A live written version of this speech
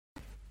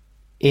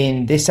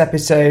In this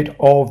episode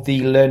of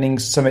the Learning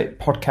Summit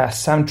podcast,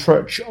 Sam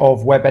Trutch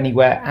of Web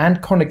Anywhere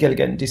and Connor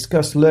Gilligan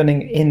discuss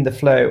learning in the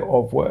flow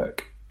of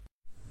work.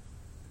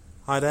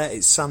 Hi there,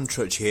 it's Sam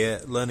Trutch here,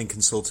 learning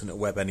consultant at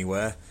Web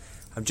Anywhere.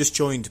 I'm just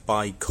joined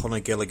by Connor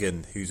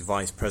Gilligan, who's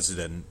Vice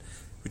President.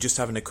 We're just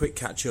having a quick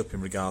catch up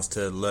in regards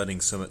to Learning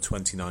Summit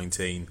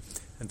 2019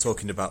 and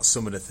talking about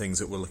some of the things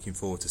that we're looking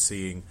forward to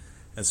seeing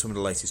and some of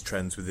the latest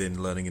trends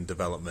within learning and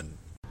development.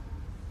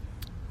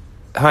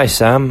 Hi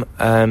Sam,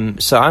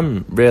 so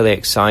I'm really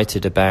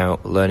excited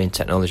about learning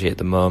technology at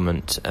the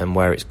moment and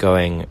where it's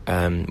going.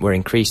 We're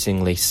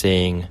increasingly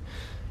seeing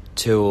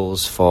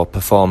tools for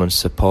performance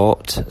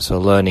support, so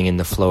learning in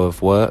the flow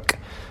of work.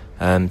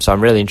 So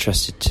I'm really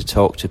interested to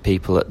talk to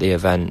people at the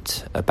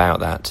event about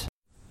that.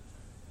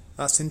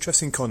 That's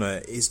interesting,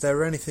 Connor. Is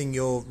there anything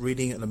you're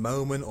reading at the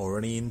moment or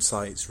any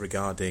insights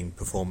regarding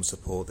performance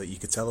support that you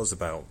could tell us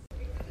about?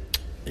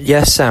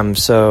 Yes, Sam.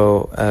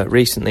 So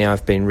recently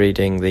I've been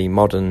reading the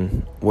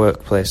Modern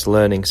Workplace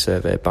Learning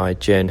Survey by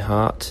Jane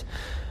Hart.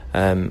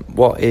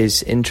 What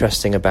is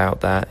interesting about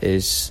that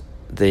is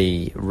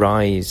the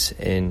rise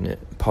in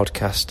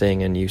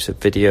podcasting and use of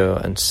video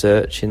and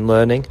search in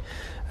learning.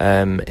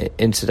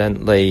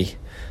 Incidentally,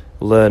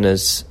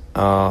 learners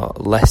are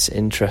less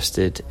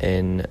interested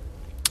in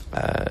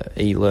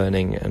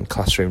e-learning and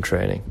classroom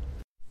training.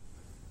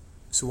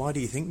 So why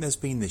do you think there's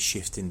been this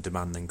shift in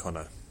demand then,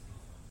 Connor?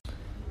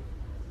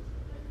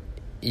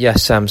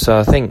 Yes, Sam. So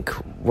I think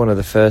one of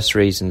the first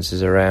reasons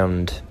is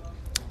around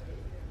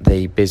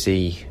the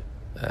busy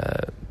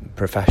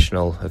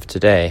professional of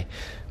today,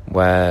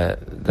 where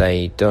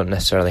they don't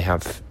necessarily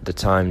have the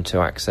time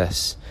to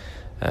access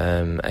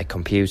a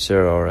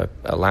computer or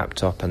a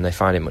laptop, and they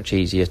find it much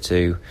easier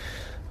to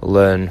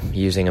learn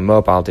using a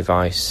mobile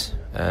device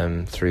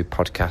through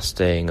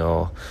podcasting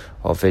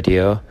or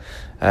video.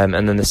 And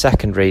then the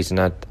second reason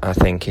I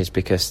think is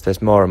because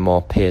there's more and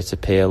more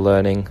peer-to-peer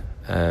learning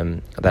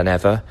than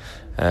ever.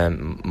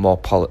 More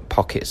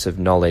pockets of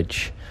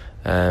knowledge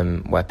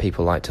where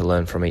people like to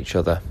learn from each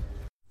other.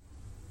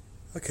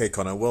 Okay,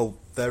 Connor, well,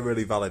 they're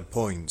really valid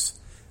points.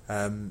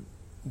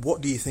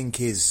 What do you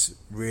think is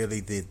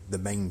really the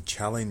main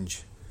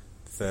challenge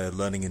for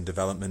learning and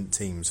development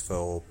teams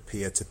for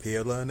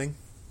peer-to-peer learning?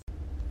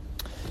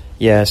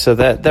 Yeah, so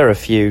there are a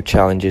few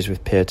challenges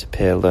with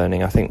peer-to-peer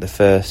learning. I think the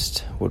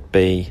first would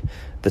be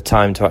the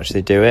time to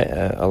actually do it,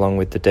 along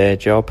with the day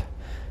job.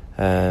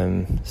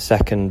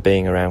 Second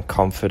being around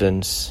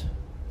confidence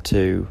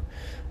to,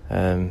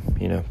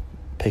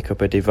 pick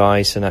up a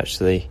device and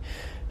actually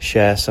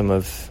share some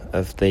of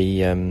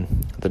the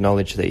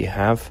knowledge that you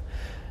have.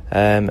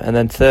 And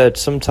then third,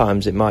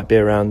 sometimes it might be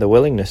around the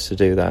willingness to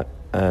do that.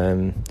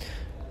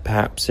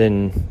 Perhaps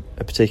in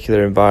a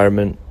particular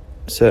environment,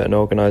 certain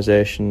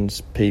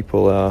organisations,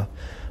 people are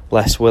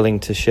less willing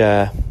to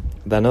share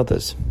than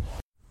others.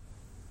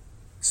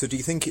 So do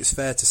you think it's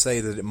fair to say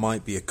that it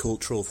might be a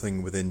cultural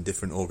thing within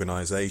different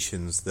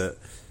organisations that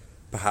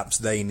perhaps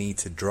they need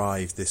to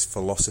drive this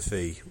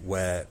philosophy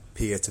where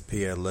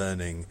peer-to-peer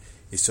learning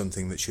is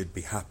something that should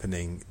be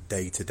happening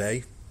day to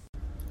day?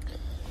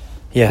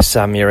 Yes,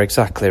 Sam, you're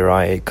exactly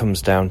right. It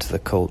comes down to the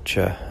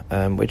culture,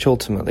 which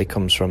ultimately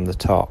comes from the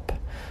top.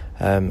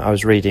 I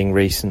was reading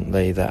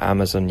recently that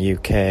Amazon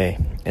UK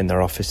in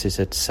their offices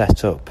had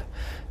set up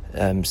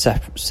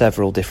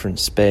several different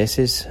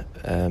spaces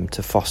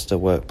to foster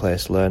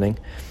workplace learning.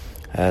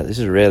 This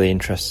is a really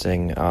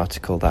interesting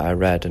article that I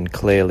read, and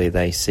clearly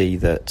they see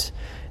that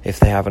if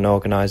they have an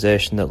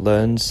organisation that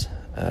learns,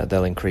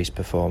 they'll increase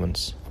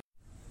performance.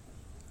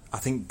 I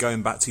think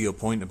going back to your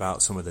point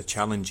about some of the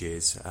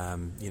challenges,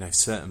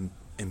 certain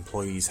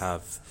employees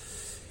have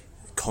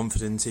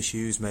confidence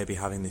issues, maybe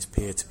having this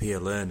peer-to-peer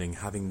learning,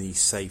 having these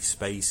safe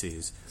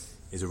spaces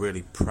is a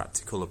really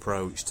practical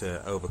approach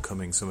to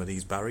overcoming some of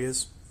these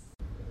barriers.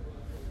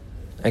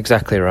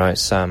 Exactly right,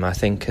 Sam. I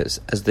think as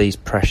these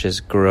pressures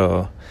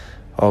grow,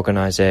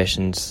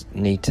 organisations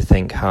need to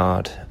think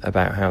hard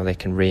about how they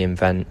can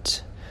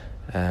reinvent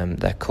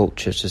their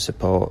culture to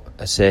support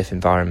a safe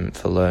environment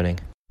for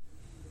learning.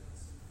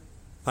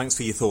 Thanks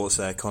for your thoughts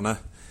there, Connor.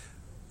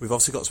 We've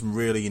also got some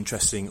really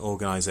interesting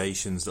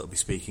organisations that will be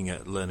speaking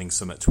at Learning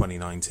Summit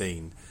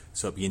 2019,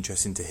 so it'll be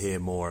interesting to hear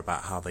more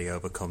about how they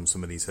overcome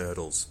some of these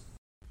hurdles.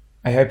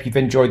 I hope you've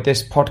enjoyed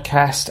this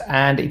podcast,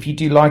 and if you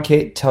do like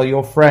it, tell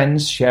your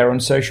friends, share on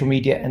social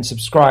media and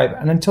subscribe.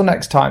 And until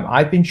next time,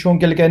 I've been Sean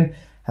Gilligan,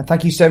 and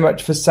thank you so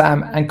much for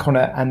Sam and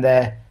Connor and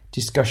their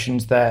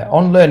discussions there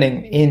on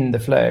learning in the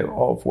flow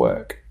of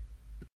work.